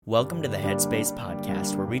Welcome to the Headspace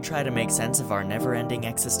Podcast, where we try to make sense of our never-ending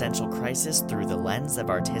existential crisis through the lens of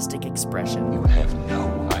artistic expression. You have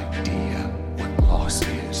no idea what loss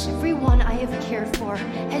is. Everyone I have cared for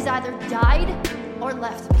has either died or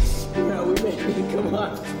left me. No, we made it. Come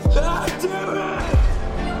on. You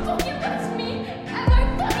fucking left me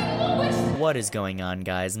at my fucking lowest. What is going on,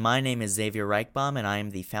 guys? My name is Xavier Reichbaum, and I am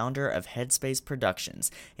the founder of Headspace Productions,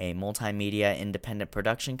 a multimedia independent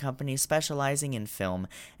production company specializing in film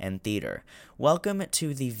and theater. Welcome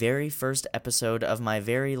to the very first episode of my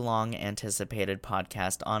very long-anticipated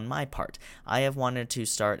podcast on my part. I have wanted to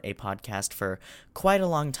start a podcast for quite a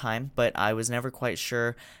long time, but I was never quite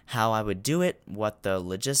sure how I would do it, what the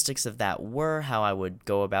logistics of that were, how I would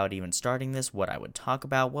go about even starting this, what I would talk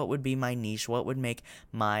about, what would be my niche, what would make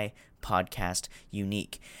my podcast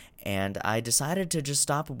unique. And I decided to just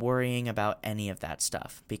stop worrying about any of that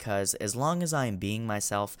stuff, because as long as I'm being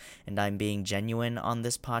myself and I'm being genuine on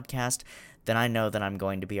this podcast, then I know that I'm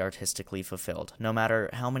going to be artistically fulfilled. No matter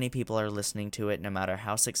how many people are listening to it, no matter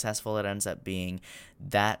how successful it ends up being,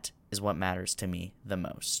 that is what matters to me the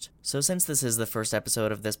most. So since this is the first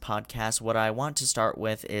episode of this podcast, what I want to start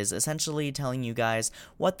with is essentially telling you guys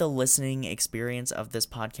what the listening experience of this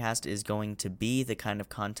podcast is going to be, the kind of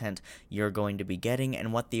content you're going to be getting,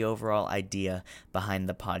 and what the overall idea behind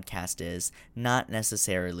the podcast is, not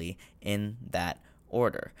necessarily in that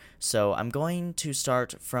order. So I'm going to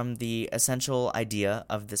start from the essential idea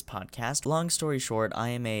of this podcast. Long story short, I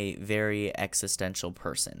am a very existential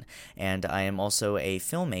person, and I am also a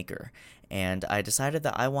filmmaker. And I decided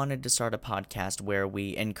that I wanted to start a podcast where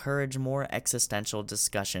we encourage more existential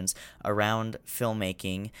discussions around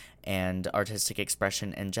filmmaking and artistic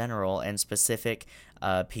expression in general, and specific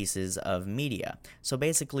pieces of media. So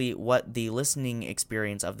basically, what the listening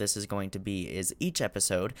experience of this is going to be is each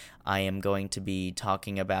episode I am going to be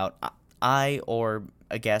talking about, I or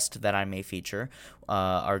a guest that I may feature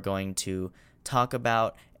are going to talk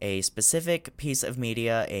about a specific piece of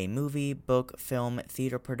media, a movie, book, film,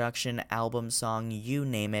 theater production, album, song, you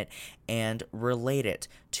name it, and relate it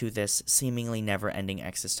to this seemingly never-ending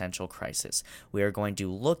existential crisis. We are going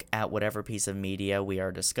to look at whatever piece of media we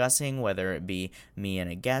are discussing, whether it be me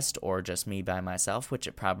and a guest or just me by myself, which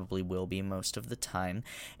it probably will be most of the time,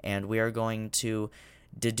 and we are going to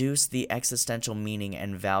deduce the existential meaning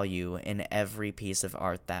and value in every piece of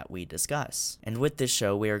art that we discuss. And with this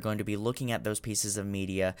show, we are going to be looking at those pieces of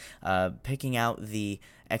media, picking out the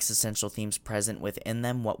existential themes present within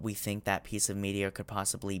them, what we think that piece of media could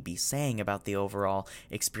possibly be saying about the overall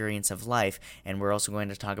experience of life, and we're also going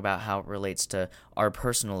to talk about how it relates to our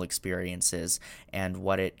personal experiences and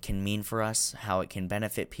what it can mean for us, how it can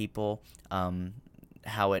benefit people,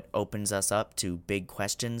 how it opens us up to big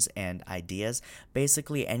questions and ideas,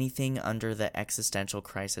 basically anything under the existential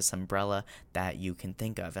crisis umbrella that you can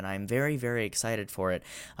think of. And I'm very, very excited for it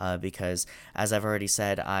because, as I've already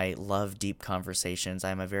said, I love deep conversations.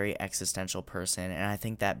 I'm a very existential person, and I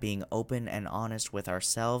think that being open and honest with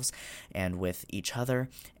ourselves and with each other,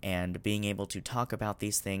 and being able to talk about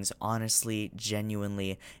these things honestly,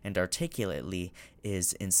 genuinely, and articulately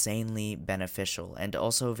is insanely beneficial and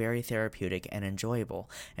also very therapeutic and enjoyable.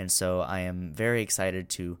 And so I am very excited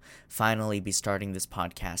to finally be starting this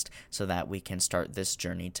podcast so that we can start this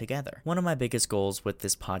journey together. One of my biggest goals with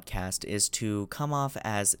this podcast is to come off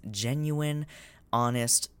as genuine,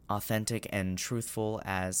 honest, authentic, and truthful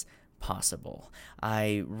as possible.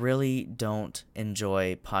 I really don't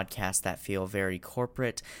enjoy podcasts that feel very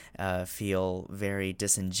corporate, feel very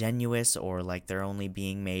disingenuous, or like they're only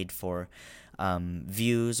being made for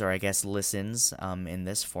views, or I guess listens, in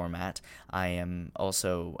this format. I am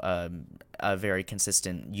also a very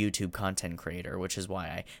consistent YouTube content creator, which is why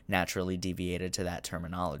I naturally deviated to that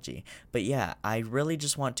terminology. But yeah, I really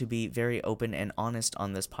just want to be very open and honest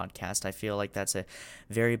on this podcast. I feel like that's a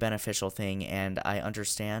very beneficial thing, and I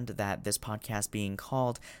understand that this podcast being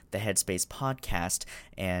called the Headspace Podcast,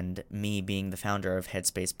 and me being the founder of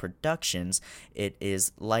Headspace Productions, it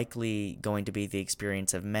is likely going to be the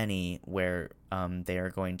experience of many where they are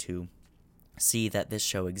going to see that this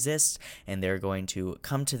show exists, and they're going to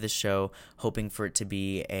come to this show hoping for it to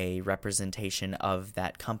be a representation of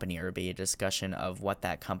that company, or be a discussion of what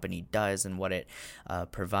that company does and what it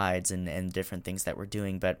provides, and different things that we're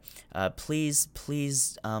doing. But please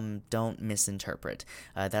don't misinterpret.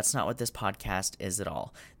 That's not what this podcast is at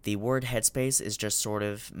all. The word Headspace is just sort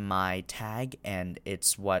of my tag, and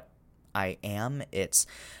it's what I am. It's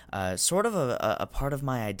sort of a part of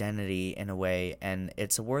my identity in a way, and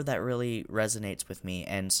it's a word that really resonates with me,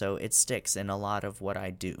 and so it sticks in a lot of what I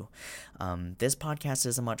do. This podcast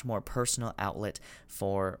is a much more personal outlet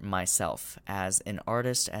for myself as an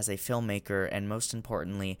artist, as a filmmaker, and most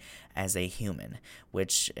importantly, as a human,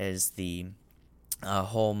 which is the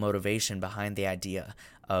whole motivation behind the idea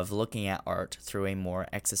of looking at art through a more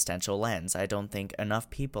existential lens. I don't think enough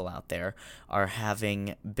people out there are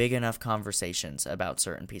having big enough conversations about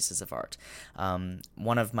certain pieces of art.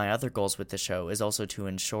 One of my other goals with the show is also to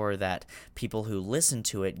ensure that people who listen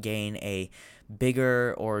to it gain a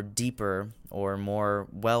bigger or deeper or more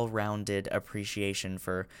well-rounded appreciation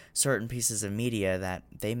for certain pieces of media that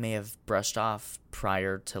they may have brushed off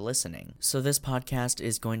prior to listening. So this podcast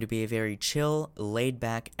is going to be a very chill,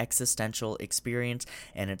 laid-back, existential experience,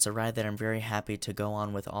 and it's a ride that I'm very happy to go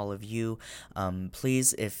on with all of you.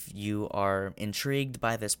 Please, if you are intrigued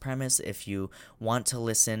by this premise, if you want to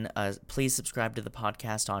listen, please subscribe to the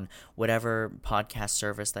podcast on whatever podcast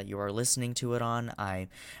service that you are listening to it on.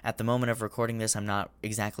 At the moment of recording this, I'm not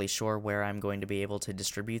exactly sure where I'm going to be able to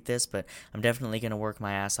distribute this, but I'm definitely going to work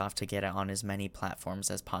my ass off to get it on as many platforms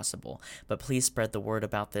as possible. But please spread the word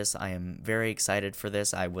about this. I am very excited for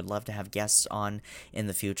this. I would love to have guests on in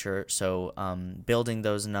the future, so building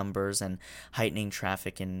those numbers and heightening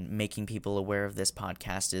traffic and making people aware of this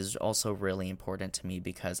podcast is also really important to me,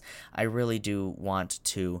 because I really do want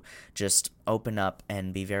to just open up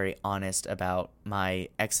and be very honest about my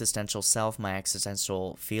existential self, my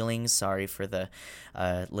existential feelings. Sorry for the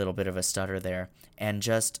little bit of a stutter there. And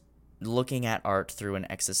just looking at art through an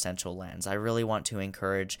existential lens. I really want to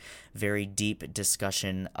encourage very deep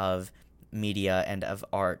discussion of media and of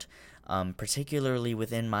art, particularly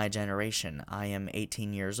within my generation. I am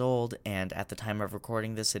 18 years old, and at the time of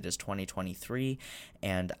recording this, it is 2023,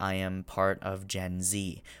 and I am part of Gen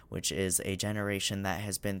Z, which is a generation that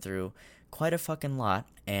has been through quite a fucking lot,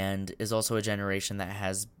 and is also a generation that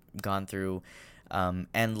has gone through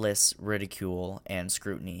endless ridicule and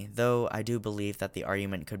scrutiny, though I do believe that the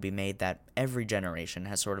argument could be made that every generation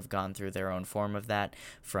has sort of gone through their own form of that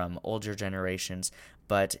from older generations.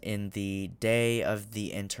 But in the day of the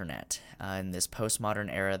internet, in this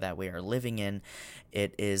postmodern era that we are living in,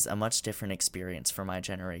 it is a much different experience for my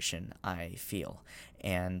generation, I feel.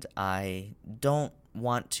 And I don't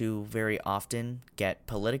want to very often get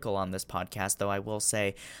political on this podcast, though I will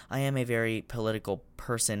say I am a very political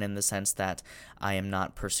person in the sense that I am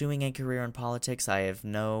not pursuing a career in politics. I have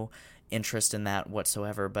no interest in that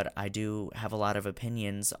whatsoever, but I do have a lot of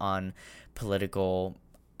opinions on political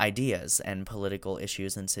ideas and political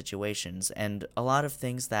issues and situations, and a lot of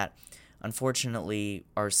things that unfortunately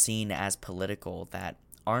are seen as political that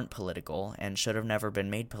aren't political and should have never been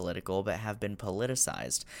made political, but have been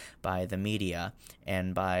politicized by the media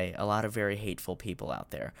and by a lot of very hateful people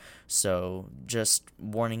out there. So just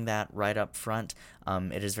warning that right up front.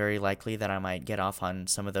 It is very likely that I might get off on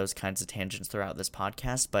some of those kinds of tangents throughout this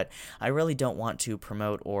podcast, but I really don't want to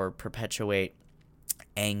promote or perpetuate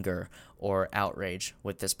anger or outrage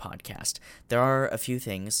with this podcast. There are a few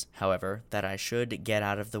things, however, that I should get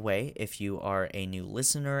out of the way if you are a new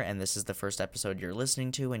listener and this is the first episode you're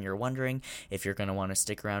listening to and you're wondering if you're going to want to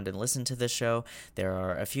stick around and listen to this show. There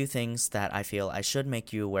are a few things that I feel I should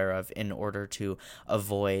make you aware of in order to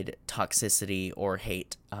avoid toxicity or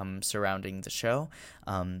hate surrounding the show.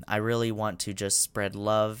 I really want to just spread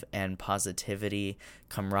love and positivity,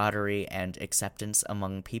 camaraderie, and acceptance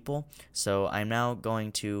among people. So I'm now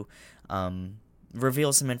going to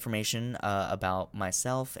reveal some information about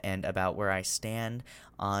myself and about where I stand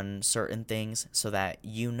on certain things so that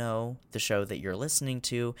you know the show that you're listening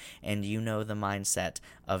to and you know the mindset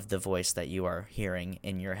of the voice that you are hearing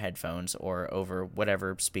in your headphones or over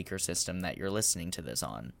whatever speaker system that you're listening to this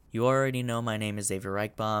on. You already know my name is Xavier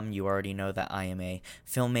Reichbaum. You already know that I am a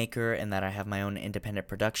filmmaker and that I have my own independent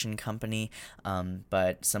production company,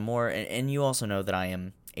 but some more, and you also know that I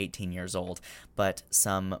am 18 years old, but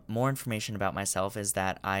some more information about myself is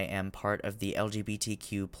that I am part of the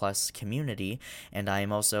LGBTQ plus community, and I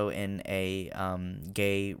am also in a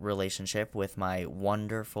gay relationship with my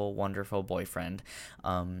wonderful, wonderful boyfriend.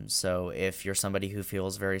 So if you're somebody who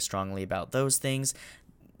feels very strongly about those things,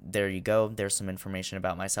 there you go. There's some information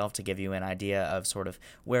about myself to give you an idea of sort of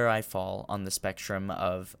where I fall on the spectrum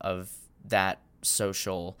of that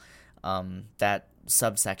social, that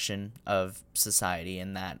subsection of society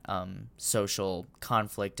and that social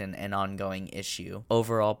conflict and ongoing issue.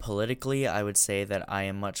 Overall, politically, I would say that I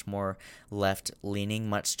am much more left-leaning,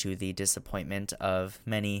 much to the disappointment of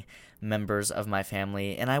many members of my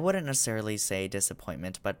family, and I wouldn't necessarily say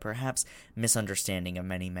disappointment, but perhaps misunderstanding of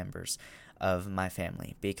many members of my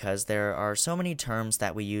family, because there are so many terms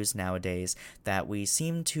that we use nowadays that we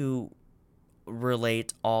seem to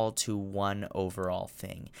relate all to one overall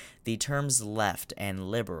thing. The terms left and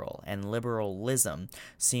liberalism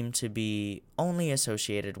seem to be only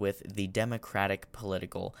associated with the Democratic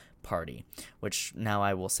political party, which now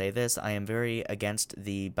I will say this: I am very against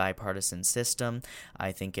the bipartisan system.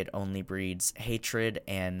 I think it only breeds hatred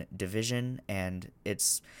and division, and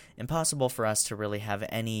it's impossible for us to really have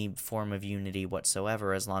any form of unity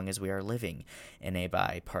whatsoever as long as we are living in a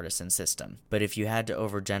bipartisan system. But if you had to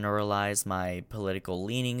overgeneralize my political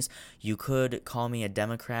leanings, you could call me a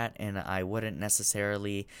Democrat, and I wouldn't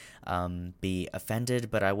necessarily be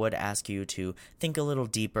offended, but I would ask you to think a little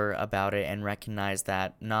deeper about it and recognize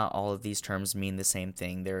that not all of these terms mean the same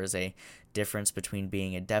thing. There is a difference between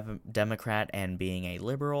being a Democrat and being a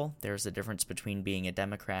liberal. There's a difference between being a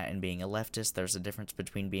Democrat and being a leftist. There's a difference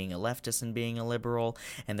between being a leftist and being a liberal.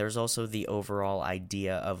 And there's also the overall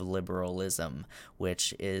idea of liberalism,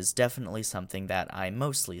 which is definitely something that I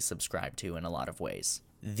mostly subscribe to in a lot of ways.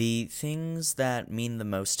 The things that mean the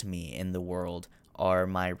most to me in the world are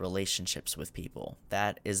my relationships with people.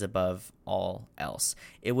 That is above all else.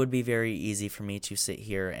 It would be very easy for me to sit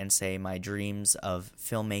here and say my dreams of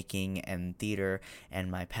filmmaking and theater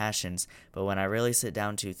and my passions, but when I really sit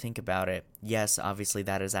down to think about it, yes, obviously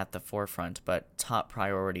that is at the forefront, but top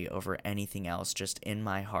priority over anything else, just in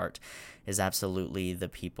my heart, is absolutely the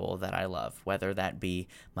people that I love, whether that be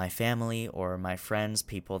my family or my friends,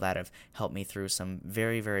 people that have helped me through some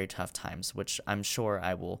very, very tough times, which I'm sure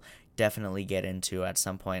I will definitely get into at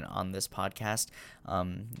some point on this podcast.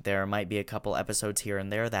 There might be a couple episodes here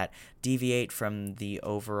and there that deviate from the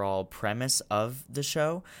overall premise of the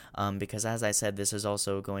show, because as I said, this is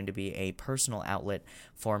also going to be a personal outlet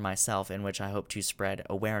for myself in which I hope to spread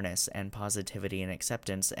awareness and positivity and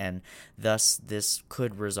acceptance, and thus this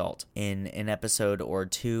could result in an episode or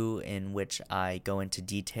two in which I go into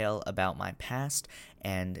detail about my past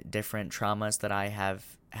and different traumas that I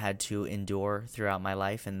have had to endure throughout my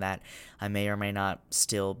life, and that I may or may not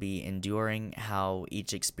still be enduring, how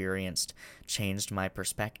each experience changed my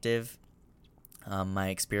perspective, my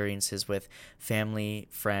experiences with family,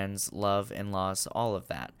 friends, love, and loss, all of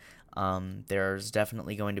that. There's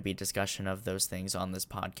definitely going to be discussion of those things on this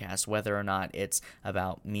podcast, whether or not it's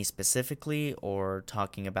about me specifically or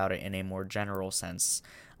talking about it in a more general sense,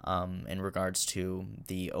 in regards to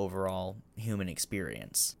the overall human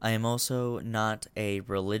experience. I am also not a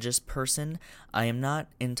religious person. I am not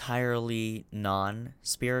entirely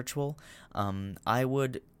non-spiritual. I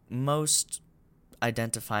would most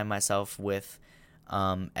identify myself with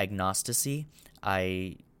agnosticy.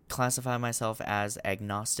 I classify myself as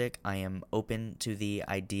agnostic. I am open to the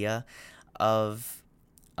idea of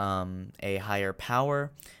a higher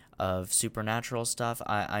power, of supernatural stuff.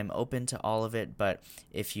 I'm open to all of it, but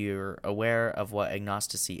if you're aware of what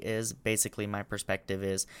agnosticy is, basically my perspective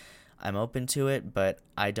is I'm open to it, but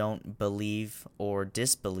I don't believe or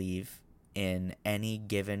disbelieve in any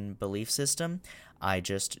given belief system. I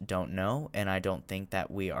just don't know, and I don't think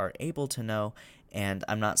that we are able to know, and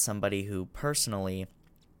I'm not somebody who personally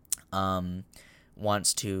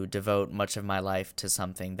wants to devote much of my life to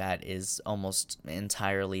something that is almost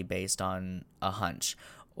entirely based on a hunch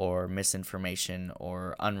or misinformation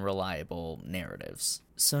or unreliable narratives.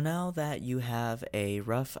 So now that you have a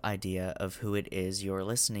rough idea of who it is you're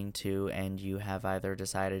listening to, and you have either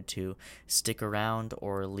decided to stick around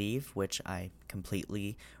or leave, which I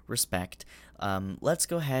completely respect, let's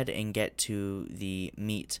go ahead and get to the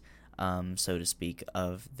meat, so to speak,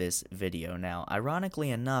 of this video. Now, ironically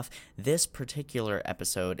enough, this particular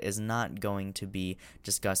episode is not going to be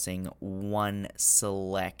discussing one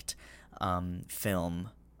select film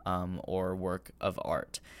or work of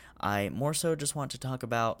art. I more so just want to talk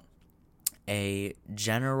about a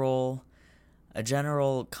general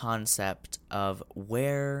concept of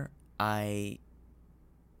where I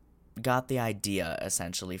got the idea,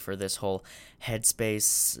 essentially, for this whole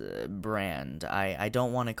Headspace brand. I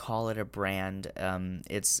don't want to call it a brand.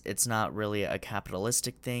 It's not really a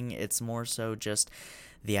capitalistic thing. It's more so just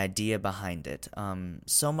the idea behind it.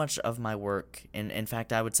 So much of my work, in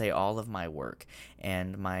fact, I would say all of my work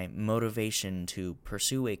and my motivation to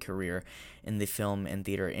pursue a career in the film and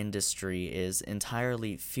theater industry is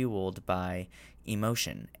entirely fueled by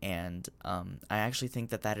emotion, and I actually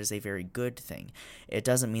think that that is a very good thing. It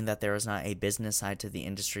doesn't mean that there is not a business side to the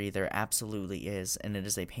industry. There absolutely is, and it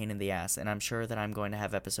is a pain in the ass, and I'm sure that I'm going to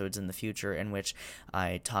have episodes in the future in which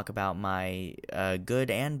I talk about my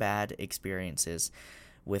good and bad experiences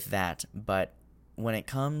with that. But when it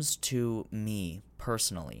comes to me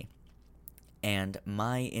personally and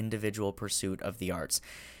my individual pursuit of the arts,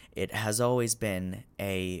 it has always been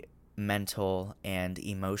a mental and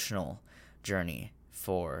emotional journey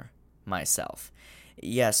for myself.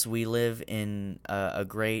 Yes, we live in a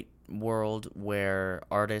great world where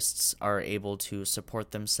artists are able to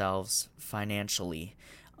support themselves financially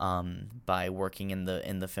by working in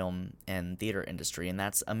the film and theater industry, and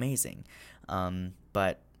that's amazing.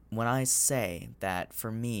 But when I say that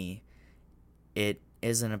for me, it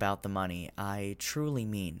isn't about the money, I truly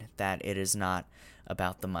mean that it is not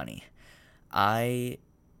about the money. I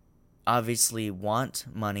obviously want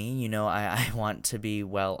money, I want to be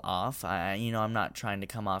well off. I'm not trying to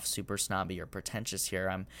come off super snobby or pretentious here.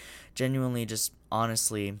 I'm genuinely just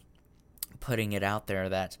honestly putting it out there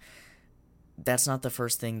that that's not the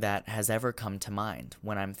first thing that has ever come to mind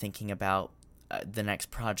when I'm thinking about the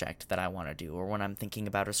next project that I want to do, or when I'm thinking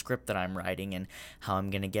about a script that I'm writing and how I'm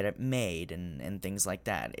going to get it made and things like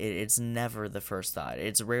that. It's never the first thought.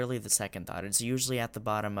 It's rarely the second thought. It's usually at the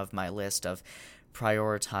bottom of my list of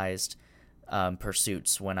prioritized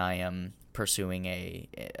pursuits when I am pursuing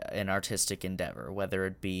an artistic endeavor, whether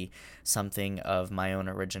it be something of my own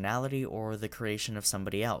originality or the creation of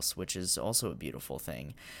somebody else, which is also a beautiful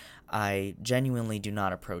thing. I genuinely do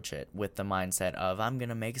not approach it with the mindset of I'm going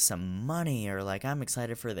to make some money, or like I'm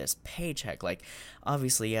excited for this paycheck. Like,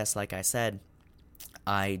 obviously, yes, like I said,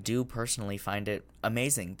 I do personally find it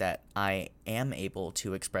amazing that I am able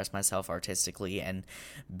to express myself artistically and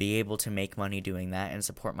be able to make money doing that and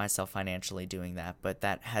support myself financially doing that, but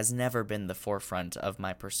that has never been the forefront of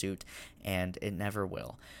my pursuit, and it never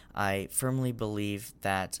will. I firmly believe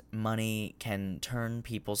that money can turn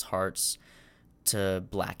people's hearts to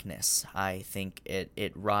blackness. I think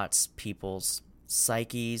it rots people's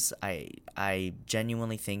psyches. I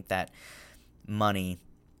genuinely think that money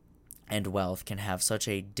and wealth can have such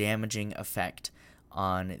a damaging effect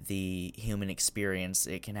on the human experience.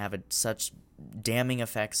 It can have such damning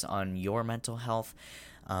effects on your mental health,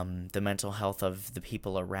 the mental health of the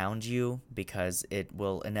people around you, because it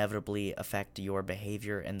will inevitably affect your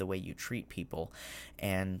behavior and the way you treat people.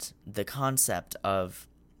 And the concept of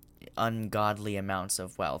ungodly amounts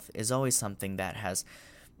of wealth is always something that has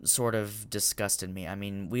sort of disgusted me. I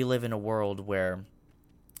mean, we live in a world where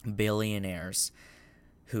billionaires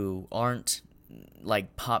who aren't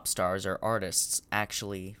like pop stars or artists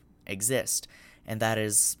actually exist, and that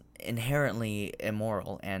is inherently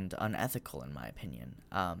immoral and unethical in my opinion.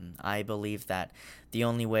 I believe that the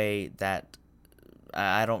only way that,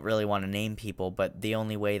 I don't really want to name people, but the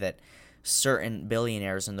only way that certain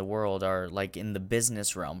billionaires in the world are, like in the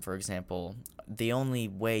business realm, for example, the only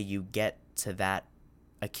way you get to that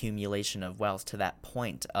accumulation of wealth, to that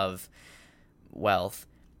point of wealth,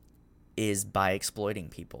 is by exploiting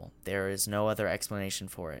people. There is no other explanation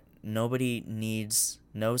for it. No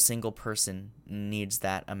single person needs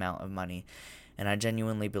that amount of money. And I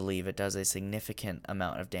genuinely believe it does a significant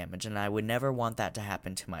amount of damage, and I would never want that to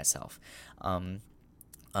happen to myself. And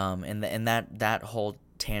that whole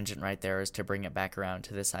tangent right there is to bring it back around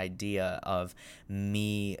to this idea of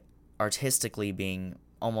me artistically being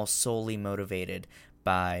almost solely motivated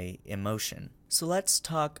by emotion. So let's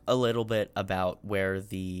talk a little bit about where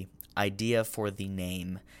the idea for the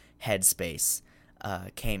name Headspace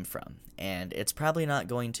came from. And it's probably not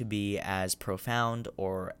going to be as profound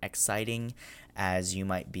or exciting as you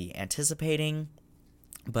might be anticipating,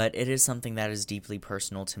 but it is something that is deeply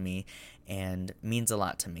personal to me and means a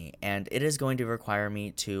lot to me. And it is going to require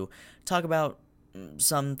me to talk about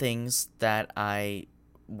some things that I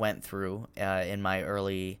went through in my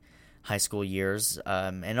early high school years,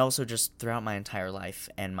 and also just throughout my entire life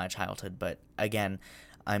and my childhood. But again,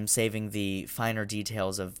 I'm saving the finer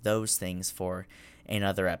details of those things for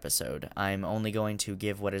another episode. I'm only going to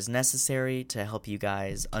give what is necessary to help you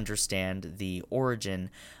guys understand the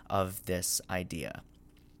origin of this idea.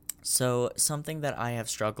 So something that I have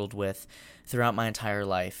struggled with throughout my entire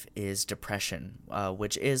life is depression,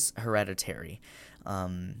 which is hereditary.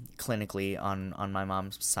 Clinically on my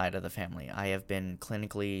mom's side of the family, I have been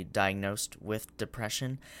clinically diagnosed with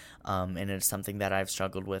depression, and it's something that I've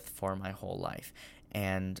struggled with for my whole life.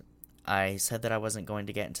 And I said that I wasn't going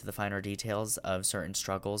to get into the finer details of certain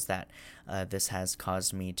struggles that this has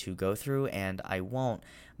caused me to go through, and I won't.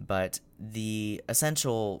 But the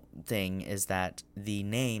essential thing is that the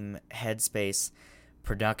name Headspace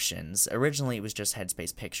Productions, originally it was just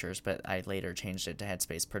Headspace Pictures, but I later changed it to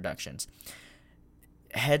Headspace Productions.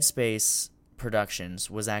 Headspace Productions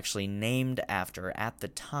was actually named after, at the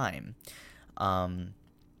time,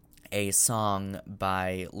 a song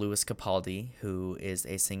by Louis Capaldi, who is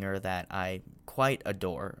a singer that I quite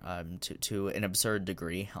adore, to an absurd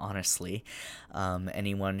degree, honestly.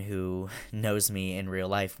 Anyone who knows me in real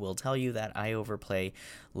life will tell you that I overplay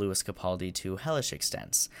Louis Capaldi to hellish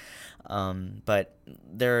extents. But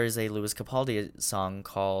there is a Louis Capaldi song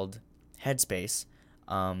called Headspace,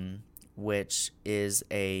 which is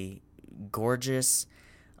a gorgeous,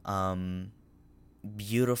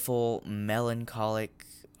 beautiful, melancholic,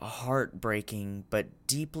 heartbreaking, but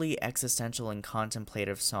deeply existential and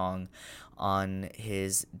contemplative song on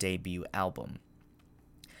his debut album.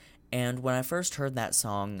 And when I first heard that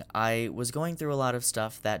song, I was going through a lot of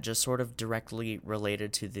stuff that just sort of directly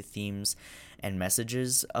related to the themes and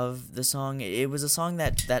messages of the song. It was a song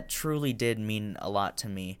that truly did mean a lot to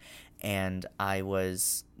me, and I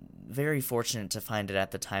was very fortunate to find it at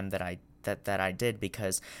the time that I did,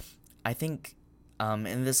 because I think and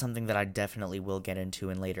this is something that I definitely will get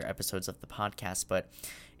into in later episodes of the podcast, but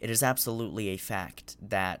it is absolutely a fact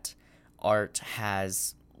that art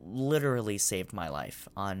has literally saved my life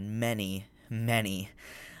on many, many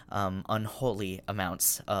unholy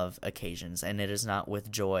amounts of occasions, and it is not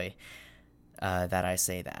with joy that I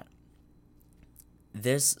say that.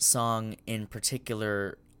 This song in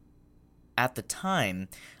particular, at the time,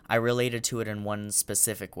 I related to it in one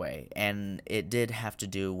specific way, and it did have to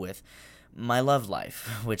do with my love life,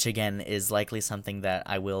 which again is likely something that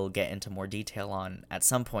I will get into more detail on at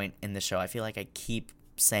some point in the show. I feel like I keep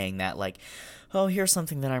saying that, like, oh, here's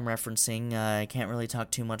something that I'm referencing. I can't really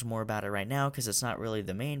talk too much more about it right now because it's not really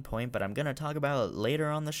the main point, but I'm going to talk about it later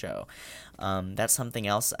on the show. That's something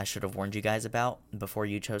else I should have warned you guys about before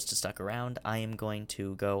you chose to stick around. I am going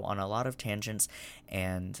to go on a lot of tangents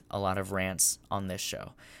and a lot of rants on this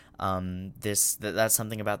show. That's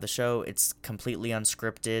something about the show. It's completely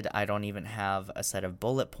unscripted. I don't even have a set of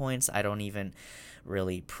bullet points. I don't even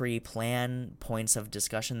really pre-plan points of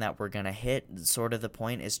discussion that we're gonna hit. Sort of the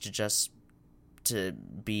point is to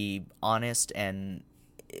be honest and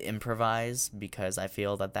improvise, because I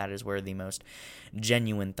feel that is where the most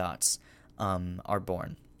genuine thoughts are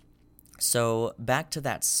born. So back to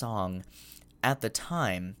that song. At the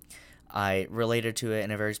time, I related to it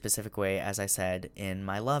in a very specific way, as I said, in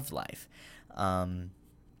my love life.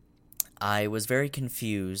 I was very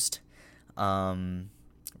confused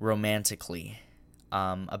romantically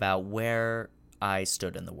about where I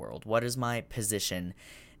stood in the world. What is my position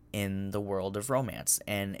in the world of romance?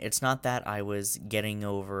 And it's not that I was getting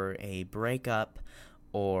over a breakup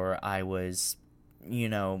or I was,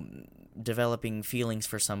 developing feelings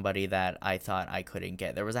for somebody that I thought I couldn't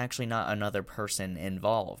get. There was actually not another person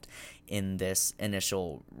involved in this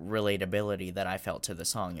initial relatability that I felt to the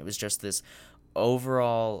song. It was just this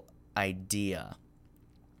overall idea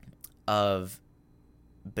of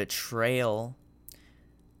betrayal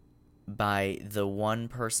by the one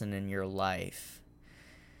person in your life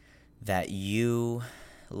that you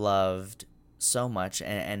loved so much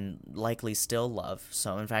and likely still love.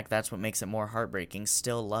 So in fact, that's what makes it more heartbreaking,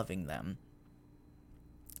 still loving them.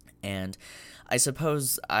 And I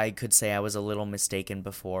suppose I could say I was a little mistaken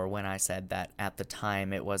before when I said that at the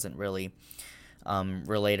time it wasn't really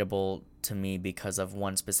relatable to me because of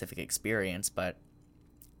one specific experience, but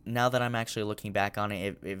now that I'm actually looking back on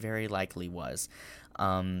it, it very likely was,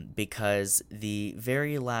 because the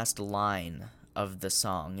very last line of the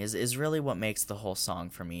song is really what makes the whole song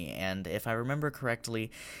for me. And if I remember correctly,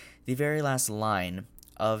 the very last line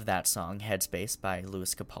of that song, Headspace by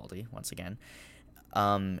Louis Capaldi, once again,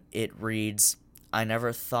 it reads, "I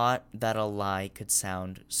never thought that a lie could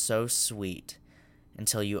sound so sweet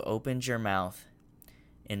until you opened your mouth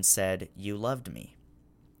and said you loved me."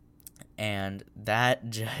 And that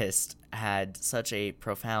just had such a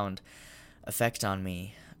profound effect on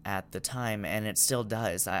me at the time, and it still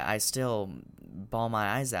does. I still bawl my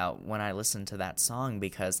eyes out when I listen to that song,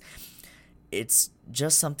 because it's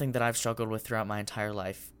just something that I've struggled with throughout my entire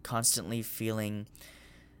life, constantly feeling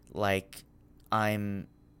like I'm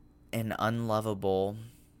an unlovable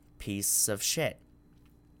piece of shit.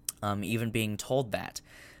 Even being told that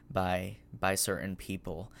by certain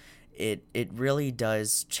people. It really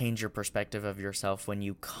does change your perspective of yourself when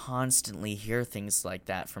you constantly hear things like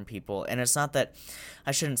that from people. And it's not that,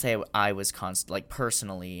 I shouldn't say I was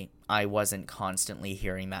personally, I wasn't constantly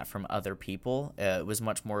hearing that from other people. It was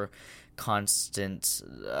much more constant,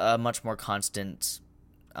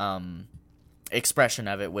 expression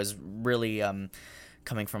of it was really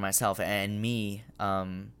coming from myself and me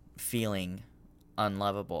feeling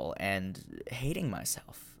unlovable and hating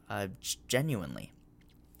myself, genuinely.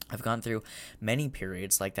 I've gone through many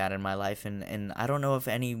periods like that in my life, and I don't know if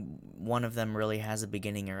any one of them really has a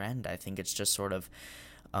beginning or end. I think it's just sort of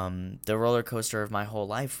the roller coaster of my whole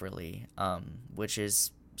life, really, which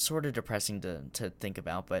is sort of depressing to think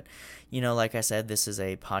about. But, like I said, this is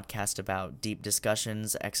a podcast about deep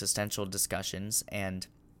discussions, existential discussions, and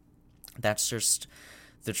that's just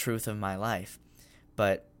the truth of my life.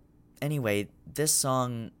 But anyway, this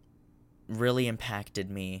song really impacted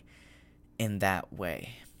me in that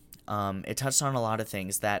way. It touched on a lot of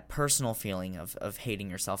things, that personal feeling of hating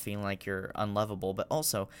yourself, feeling like you're unlovable, but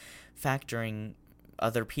also factoring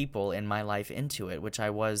other people in my life into it, which I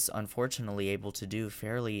was unfortunately able to do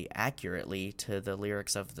fairly accurately to the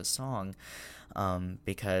lyrics of the song,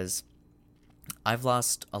 because I've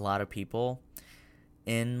lost a lot of people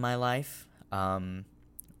in my life,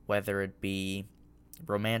 whether it be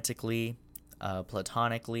romantically,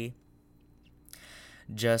 platonically,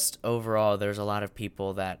 just overall. There's a lot of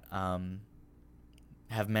people that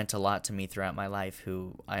have meant a lot to me throughout my life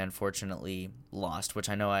who I unfortunately lost, which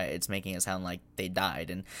I know it's making it sound like they died.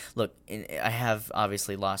 And look, I have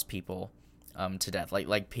obviously lost people to death,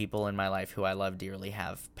 like people in my life who I love dearly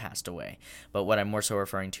have passed away. But what I'm more so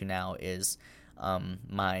referring to now is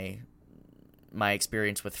my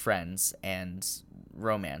experience with friends and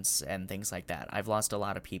romance and things like that. I've lost a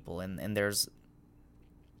lot of people, and there's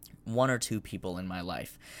one or two people in my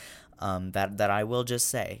life that I will just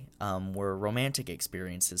say were romantic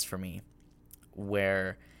experiences for me,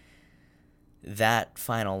 where that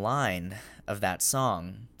final line of that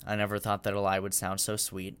song, I never thought that a lie would sound so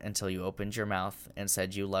sweet until you opened your mouth and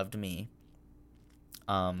said you loved me,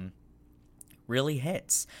 really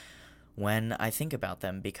hits when I think about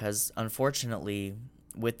them, because unfortunately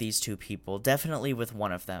with these two people, definitely with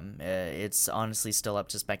one of them, it's honestly still up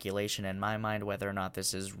to speculation in my mind whether or not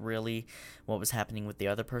this is really what was happening with the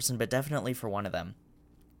other person, but definitely for one of them,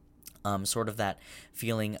 sort of that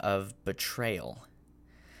feeling of betrayal,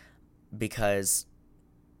 because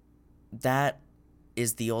that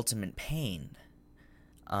is the ultimate pain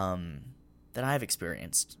that I've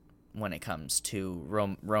experienced when it comes to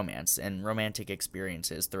romance and romantic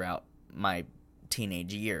experiences throughout my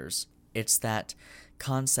teenage years. It's that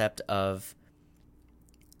concept of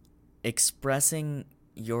expressing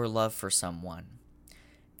your love for someone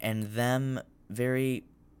and them very,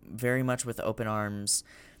 very much with open arms,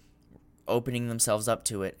 opening themselves up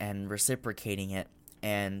to it and reciprocating it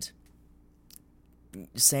and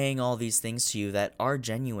saying all these things to you that are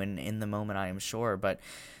genuine in the moment, I am sure, but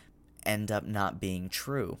end up not being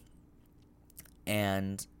true.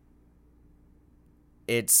 And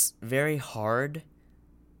it's very hard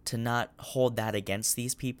to not hold that against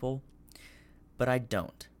these people, but I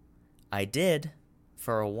don't. I did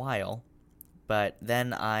for a while, but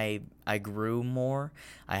then I grew more,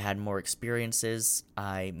 I had more experiences,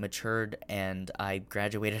 I matured, and I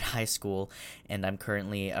graduated high school, and I'm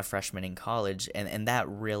currently a freshman in college, and that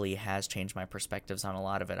really has changed my perspectives on a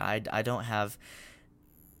lot of it. I don't have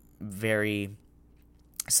very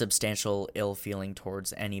substantial ill feeling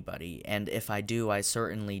towards anybody, and if I do, I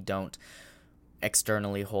certainly don't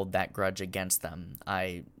externally hold that grudge against them.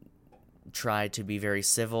 I try to be very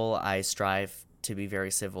civil. I strive to be very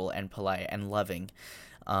civil and polite and loving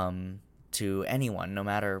to anyone, no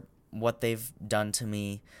matter what they've done to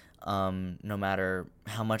me, no matter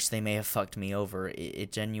how much they may have fucked me over.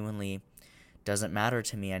 It genuinely doesn't matter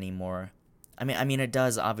to me anymore. I mean, it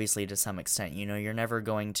does, obviously, to some extent. You're never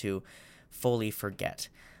going to fully forget.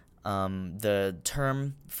 The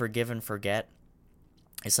term forgive and forget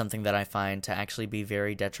is something that I find to actually be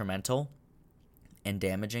very detrimental and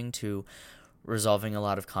damaging to resolving a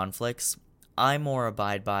lot of conflicts. I more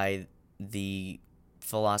abide by the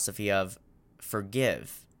philosophy of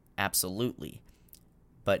forgive, absolutely,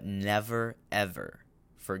 but never, ever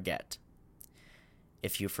forget.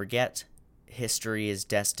 If you forget, history is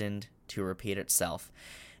destined to repeat itself,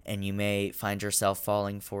 and you may find yourself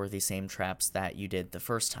falling for the same traps that you did the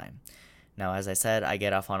first time. Now, as I said, I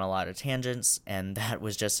get off on a lot of tangents, and that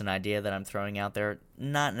was just an idea that I'm throwing out there,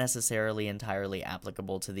 not necessarily entirely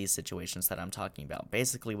applicable to these situations that I'm talking about.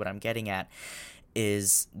 Basically, what I'm getting at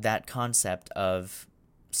is that concept of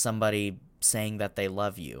somebody saying that they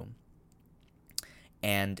love you,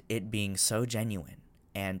 and it being so genuine,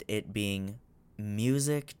 and it being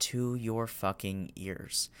music to your fucking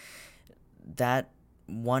ears. That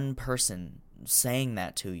one person saying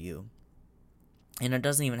that to you, and it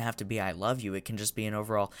doesn't even have to be I love you, it can just be an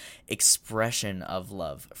overall expression of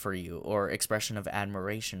love for you or expression of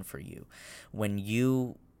admiration for you. When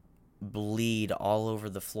you bleed all over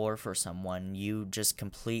the floor for someone, you just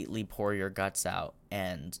completely pour your guts out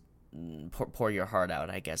and pour your heart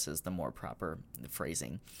out, I guess is the more proper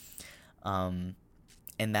phrasing. And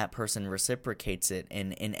that person reciprocates it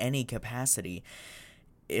in any capacity.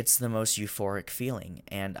 it's the most euphoric feeling,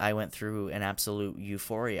 and I went through an absolute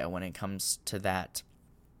euphoria when it comes to that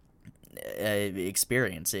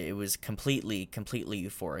experience. It was completely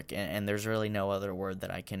euphoric, and there's really no other word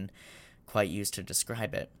that I can quite use to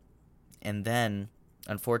describe it. And then,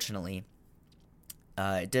 unfortunately,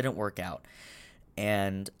 it didn't work out,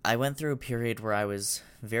 and I went through a period where I was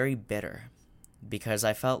very bitter because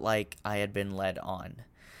I felt like I had been led on.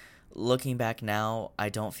 Looking back now, I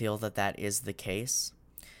don't feel that that is the case,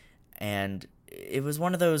 and it was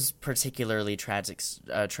one of those particularly tragic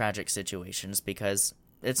situations because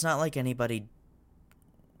it's not like anybody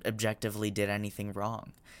objectively did anything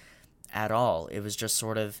wrong at all. It was just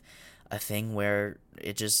sort of a thing where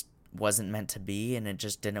it just wasn't meant to be, and it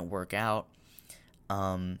just didn't work out,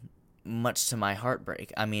 much to my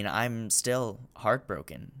heartbreak. I mean, I'm still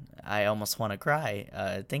heartbroken. I almost want to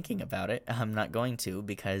cry thinking about it. I'm not going to,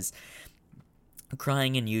 because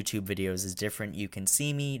crying in YouTube videos is different. You can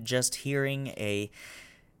see me. Just hearing a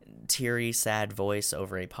teary, sad voice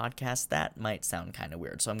over a podcast, that might sound kind of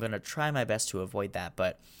weird. So I'm going to try my best to avoid that.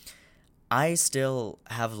 But I still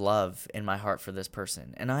have love in my heart for this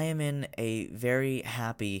person, and I am in a very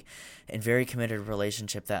happy and very committed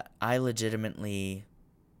relationship that I legitimately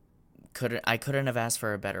couldn't have asked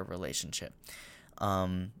for a better relationship.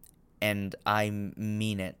 And I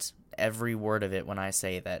mean it, every word of it, when I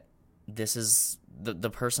say that this is the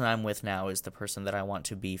person I'm with now is the person that I want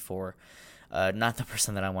to be for, not the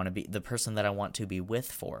person that I want to be, the person that I want to be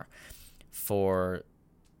with for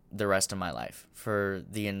the rest of my life, for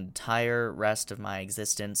the entire rest of my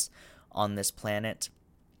existence on this planet,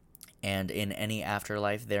 and in any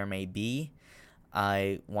afterlife there may be.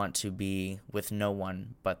 I want to be with no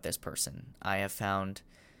one but this person. I have found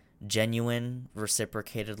genuine,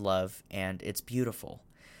 reciprocated love, and it's beautiful,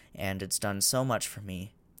 and it's done so much for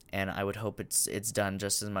me, and I would hope it's done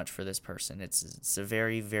just as much for this person. It's a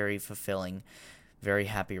very, very fulfilling, very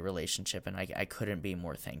happy relationship, and I couldn't be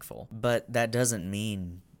more thankful. But that doesn't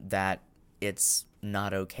mean that it's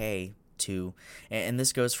not okay to, and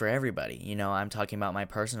this goes for everybody. You know, I'm talking about my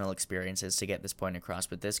personal experiences to get this point across,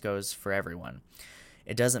 but this goes for everyone.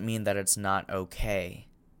 It doesn't mean that it's not okay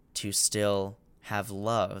to still have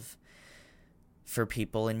love for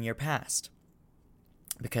people in your past.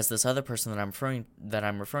 Because this other person that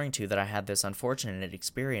I'm referring to, that I had this unfortunate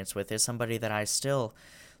experience with, is somebody that I still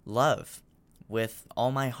love with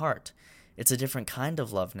all my heart. It's a different kind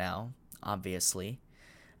of love now, obviously.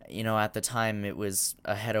 You know, at the time it was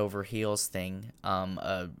a head over heels thing,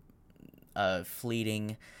 a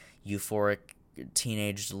fleeting, euphoric,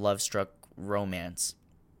 teenage love-struck romance.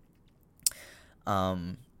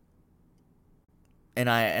 And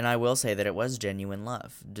I will say that it was genuine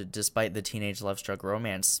love, despite the teenage love-struck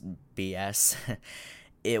romance BS.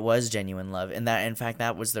 It was genuine love, and that, in fact,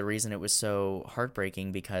 that was the reason it was so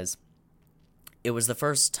heartbreaking, because it was the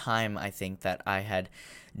first time, I think, that I had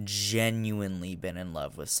genuinely been in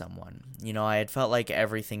love with someone. You know, I had felt like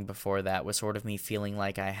everything before that was sort of me feeling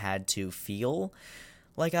like I had to feel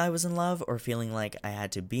like I was in love, or feeling like I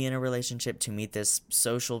had to be in a relationship to meet this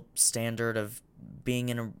social standard of being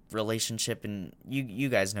in a relationship, and you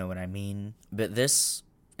guys know what I mean. But this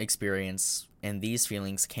experience and these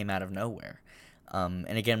feelings came out of nowhere.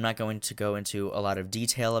 And again, I'm not going to go into a lot of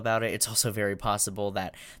detail about it. It's also very possible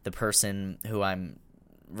that the person who I'm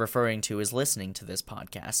referring to is listening to this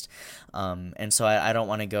podcast. And so I don't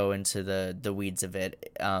want to go into the weeds of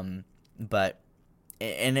it. But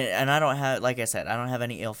I don't have, like I said, I don't have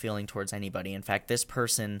any ill feeling towards anybody. In fact, this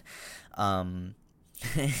person,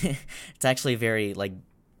 it's actually very, like,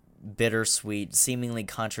 bittersweet, seemingly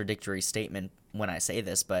contradictory statement when I say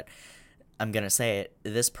this, but I'm going to say it.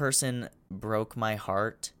 This person broke my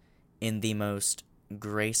heart in the most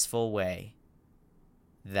graceful way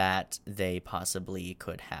that they possibly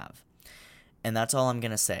could have. And that's all I'm going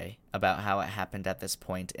to say about how it happened at this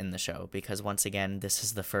point in the show, because once again, this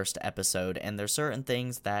is the first episode, and there's certain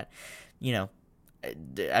things that, you know,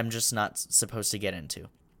 I'm just not supposed to get into.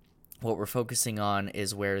 What we're focusing on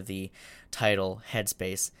is where the title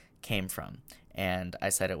Headspace came from. And I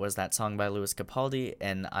said it was that song by Louis Capaldi,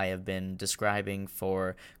 and I have been describing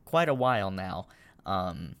for quite a while now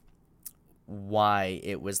why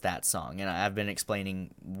it was that song. And I've been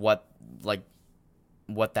explaining what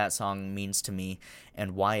that song means to me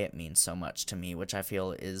and why it means so much to me, which I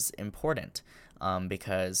feel is important,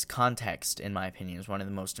 because context, in my opinion, is one of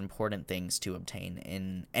the most important things to obtain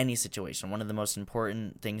in any situation, one of the most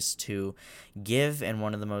important things to give, and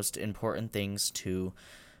one of the most important things to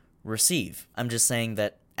receive. I'm just saying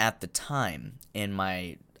that at the time, in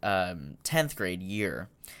my 10th grade year,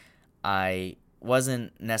 I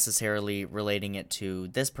wasn't necessarily relating it to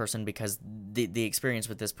this person, because the experience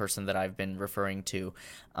with this person that I've been referring to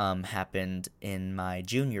happened in my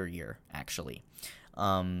junior year, actually.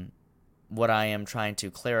 What I am trying to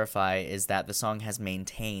clarify is that the song has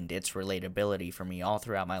maintained its relatability for me all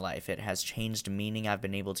throughout my life. It has changed meaning. I've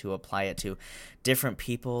been able to apply it to different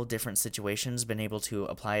people, different situations, been able to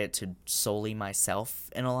apply it to solely myself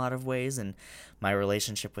in a lot of ways, and my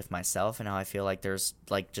relationship with myself, and how I feel like there's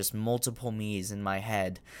like just multiple me's in my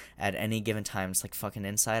head at any given time. It's like fucking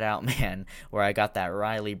Inside Out, man, where I got that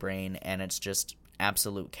Riley brain, and it's just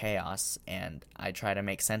absolute chaos, and I try to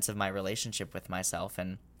make sense of my relationship with myself,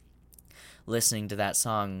 and listening to that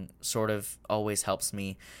song sort of always helps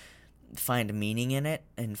me find meaning in it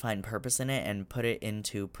and find purpose in it and put it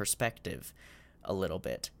into perspective a little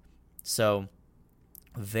bit. So,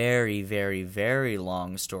 very, very, very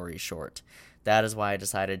long story short, that is why I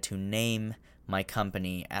decided to name my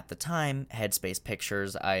company at the time Headspace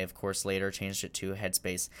Pictures. I, of course, later changed it to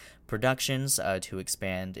Headspace Productions to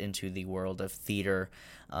expand into the world of theater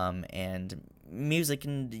and music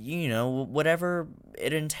and, whatever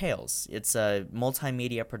it entails. It's a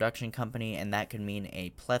multimedia production company, and that could mean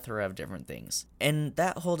a plethora of different things. And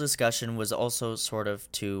that whole discussion was also sort of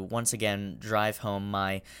to, once again, drive home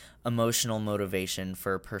my emotional motivation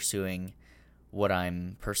for pursuing what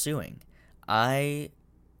I'm pursuing. I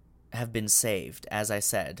have been saved, as I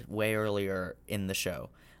said way earlier in the show,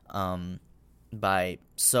 by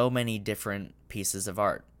so many different pieces of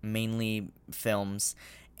art, mainly films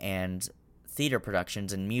and theater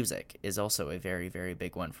productions, and music is also a very, very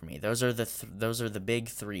big one for me. Those are the big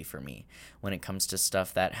three for me when it comes to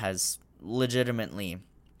stuff that has legitimately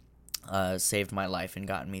saved my life and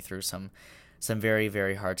gotten me through some very,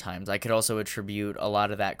 very hard times. I could also attribute a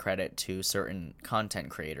lot of that credit to certain content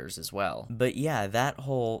creators as well. But yeah, that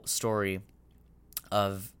whole story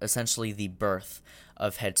of essentially the birth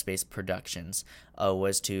of Headspace Productions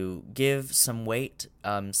was to give some weight,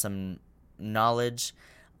 some knowledge,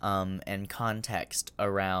 and context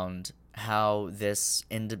around how this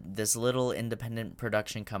little independent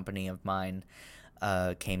production company of mine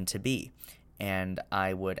came to be. And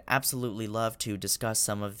I would absolutely love to discuss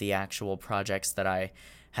some of the actual projects that I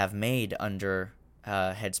have made under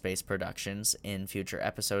Headspace Productions in future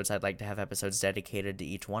episodes. I'd like to have episodes dedicated to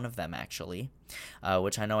each one of them, actually,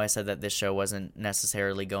 which I know I said that this show wasn't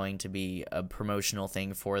necessarily going to be a promotional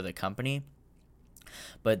thing for the company,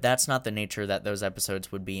 but that's not the nature that those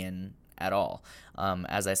episodes would be in at all.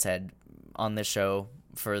 As I said, on this show,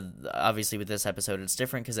 obviously with this episode it's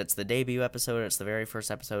different because it's the debut episode, it's the very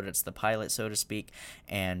first episode, it's the pilot, so to speak,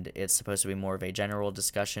 and it's supposed to be more of a general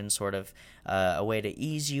discussion, sort of a way to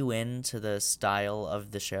ease you into the style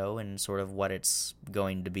of the show and sort of what it's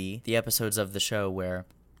going to be. The episodes of the show where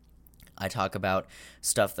I talk about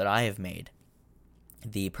stuff that I have made,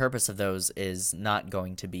 the purpose of those is not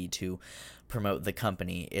going to be to promote the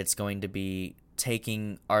company. It's going to be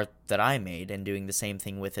taking art that I made and doing the same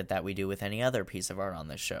thing with it that we do with any other piece of art on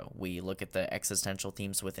this show. We look at the existential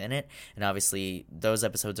themes within it, and obviously those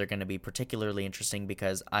episodes are going to be particularly interesting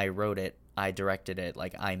because I wrote it, I directed it,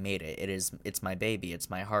 like I made it. It's my baby, it's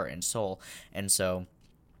my heart and soul, and so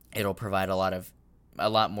it'll provide a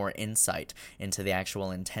lot more insight into the actual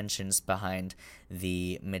intentions behind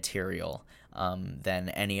the material than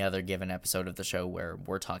any other given episode of the show where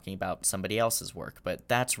we're talking about somebody else's work. But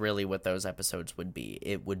that's really what those episodes would be.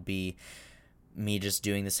 It would be me just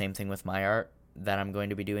doing the same thing with my art that I'm going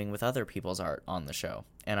to be doing with other people's art on the show.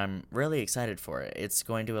 And I'm really excited for it. It's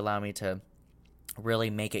going to allow me to really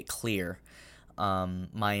make it clear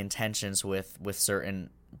my intentions with certain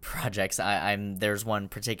projects. There's one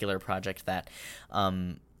particular project that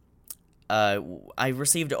I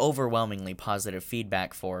received overwhelmingly positive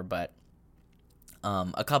feedback for, but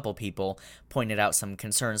a couple people pointed out some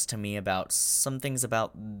concerns to me about some things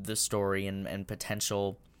about the story and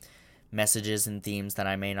potential messages and themes that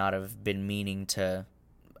I may not have been meaning to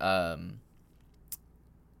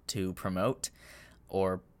promote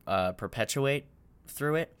or perpetuate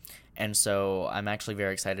through it. And so I'm actually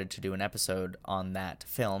very excited to do an episode on that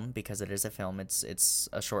film because it is a film. It's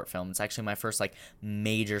a short film. It's actually my first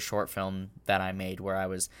major short film that I made where I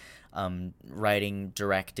was writing,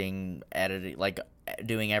 directing, editing,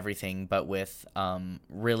 doing everything, but with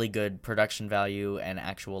really good production value and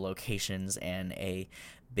actual locations and a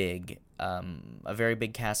very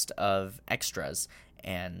big cast of extras.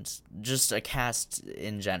 and just a cast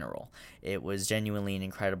in general. It was genuinely an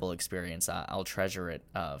incredible experience. I'll treasure it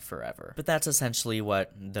forever. But that's essentially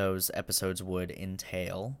what those episodes would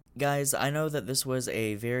entail. Guys, I know that this was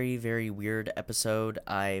a very, very weird episode.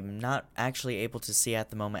 I'm not actually able to see at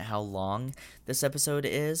the moment how long this episode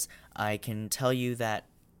is. I can tell you that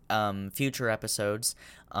future episodes,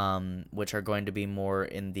 which are going to be more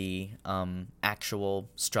in the actual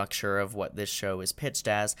structure of what this show is pitched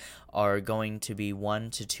as, are going to be 1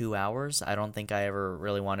 to 2 hours. I don't think I ever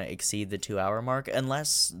really want to exceed the 2-hour mark,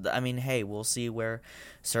 unless, I mean, hey, we'll see where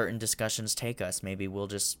certain discussions take us. Maybe we'll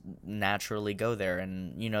just naturally go there,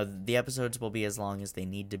 and, you know, the episodes will be as long as they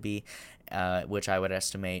need to be, which I would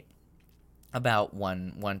estimate about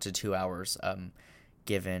 1 to 2 hours,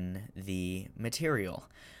 given the material.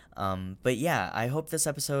 But yeah, I hope this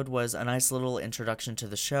episode was a nice little introduction to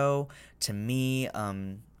the show, to me,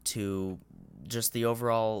 to just the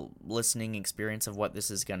overall listening experience of what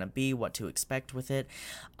this is going to be, what to expect with it.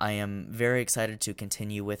 I am very excited to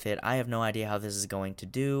continue with it. I have no idea how this is going to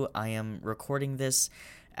do. I am recording this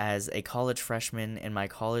as a college freshman in my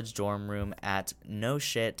college dorm room at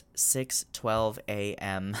 6:12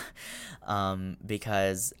 a.m.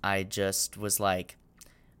 Because I just was like,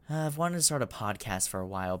 I've wanted to start a podcast for a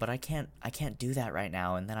while, but I can't do that right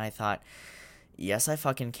now. And then I thought, yes, I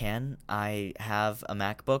fucking can. I have a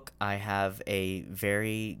MacBook. I have a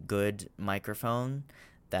very good microphone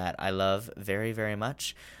that I love very, very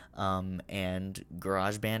much. And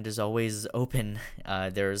GarageBand is always open.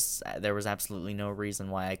 There was absolutely no reason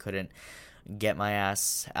why I couldn't get my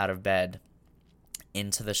ass out of bed,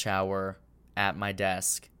 into the shower, at my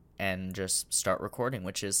desk, and just start recording,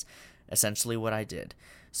 which is essentially what I did.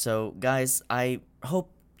 So, guys, I hope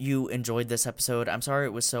you enjoyed this episode. I'm sorry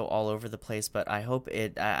it was so all over the place, but I hope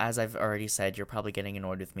it, as I've already said, you're probably getting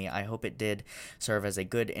annoyed with me. I hope it did serve as a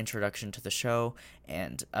good introduction to the show,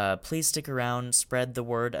 and please stick around, spread the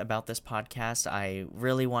word about this podcast. I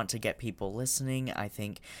really want to get people listening. I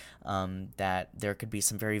think that there could be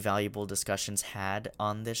some very valuable discussions had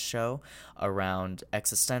on this show around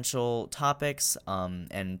existential topics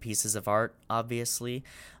and pieces of art, obviously.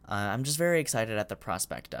 I'm just very excited at the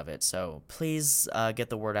prospect of it, so please get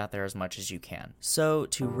the word out there as much as you can. So,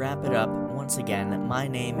 to wrap it up, once again, my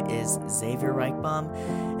name is Xavier Reichbaum,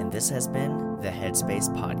 and this has been the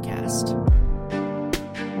Headspace Podcast.